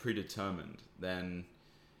death is predetermined, then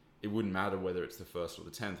it wouldn't matter whether it's the first or the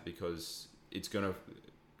 10th, because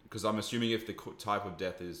I'm assuming if the type of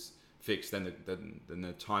death is fixed, then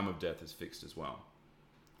the time of death is fixed as well,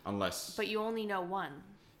 unless. But you only know one.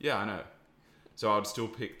 Yeah, I know. So I'd still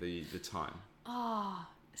pick the time. Oh,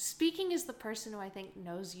 speaking as the person who I think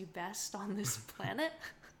knows you best on this planet,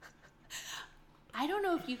 I don't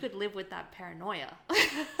know if you could live with that paranoia.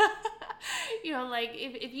 You know, like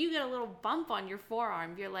if you get a little bump on your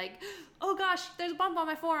forearm, you're like, oh gosh, there's a bump on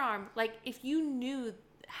my forearm. Like if you knew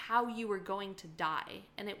how you were going to die,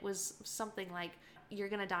 and it was something like you're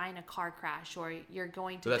going to die in a car crash, or you're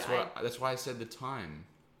going to die. That's why I said the time.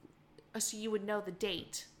 So you would know the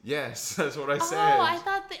date. Yes, that's what I said. Oh,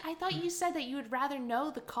 I thought you said that you would rather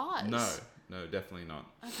know the cause. No, definitely not.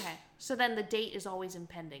 Okay, so then the date is always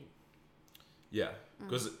impending. Yeah,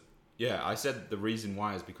 because I said the reason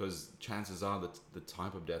why is because chances are that the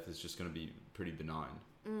type of death is just going to be pretty benign.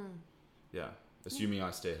 Yeah, assuming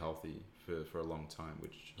I stay healthy for a long time,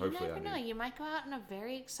 which hopefully I do. You never know. You might go out in a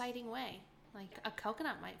very exciting way. Like a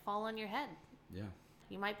coconut might fall on your head. Yeah.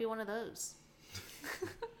 You might be one of those.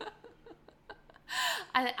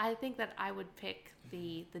 I think that I would pick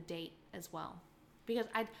the date as well, because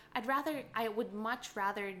I would much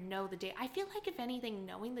rather know the date. I feel like if anything,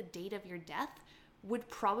 knowing the date of your death would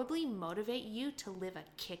probably motivate you to live a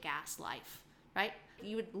kick-ass life, right?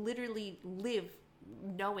 You would literally live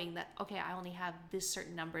knowing that, okay, I only have this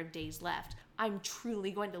certain number of days left. I'm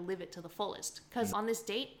truly going to live it to the fullest, because on this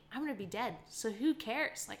date I'm going to be dead, so who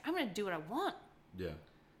cares? Like, I'm going to do what I want. Yeah.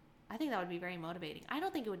 I think that would be very motivating. I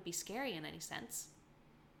don't think it would be scary in any sense.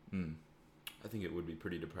 I think it would be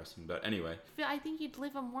pretty depressing, but anyway. I think you'd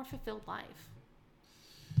live a more fulfilled life.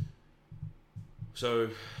 So,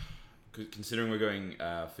 considering we're going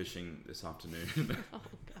fishing this afternoon. Oh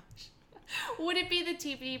gosh. Would it be the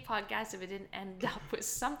TBD podcast if it didn't end up with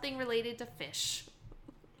something related to fish?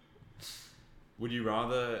 Would you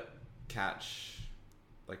rather catch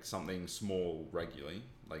like something small regularly,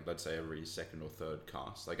 like let's say every second or third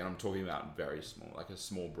cast, like, and I'm talking about very small, like a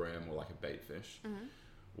small brim or like a bait fish?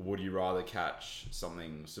 Or would you rather catch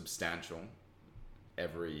something substantial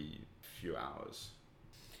every few hours?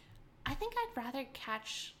 I think I'd rather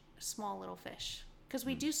catch small little fish, because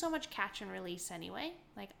we do so much catch and release anyway.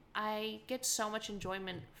 Like, I get so much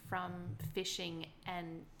enjoyment from fishing,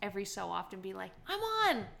 and every so often be like, I'm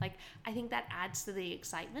on! Like, I think that adds to the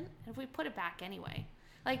excitement. And if we put it back anyway,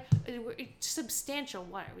 like, it's substantial.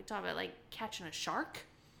 What are we talking about? Like catching a shark?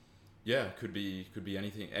 Yeah, could be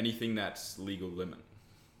anything that's legal limit.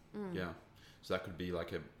 Yeah, so that could be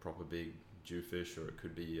like a proper big jewfish, or it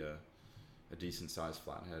could be a decent sized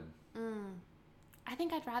flathead. I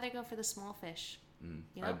think I'd rather go for the small fish.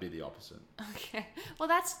 You know? I'd be the opposite. Okay, well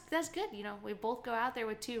that's good. You know, we both go out there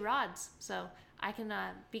with 2 rods, so I can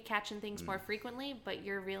be catching things more frequently, but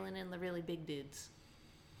you're reeling in the really big dudes.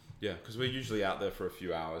 Yeah, because we're usually out there for a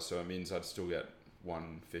few hours, so it means I'd still get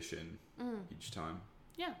 1 fish in each time.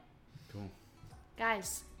 Yeah. Cool.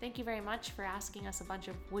 Guys, thank you very much for asking us a bunch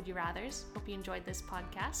of Would You Rathers. Hope you enjoyed this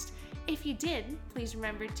podcast. If you did, please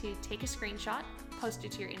remember to take a screenshot, post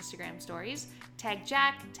it to your Instagram stories, tag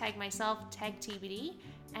Jack, tag myself, tag TBD,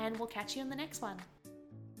 and we'll catch you in the next one.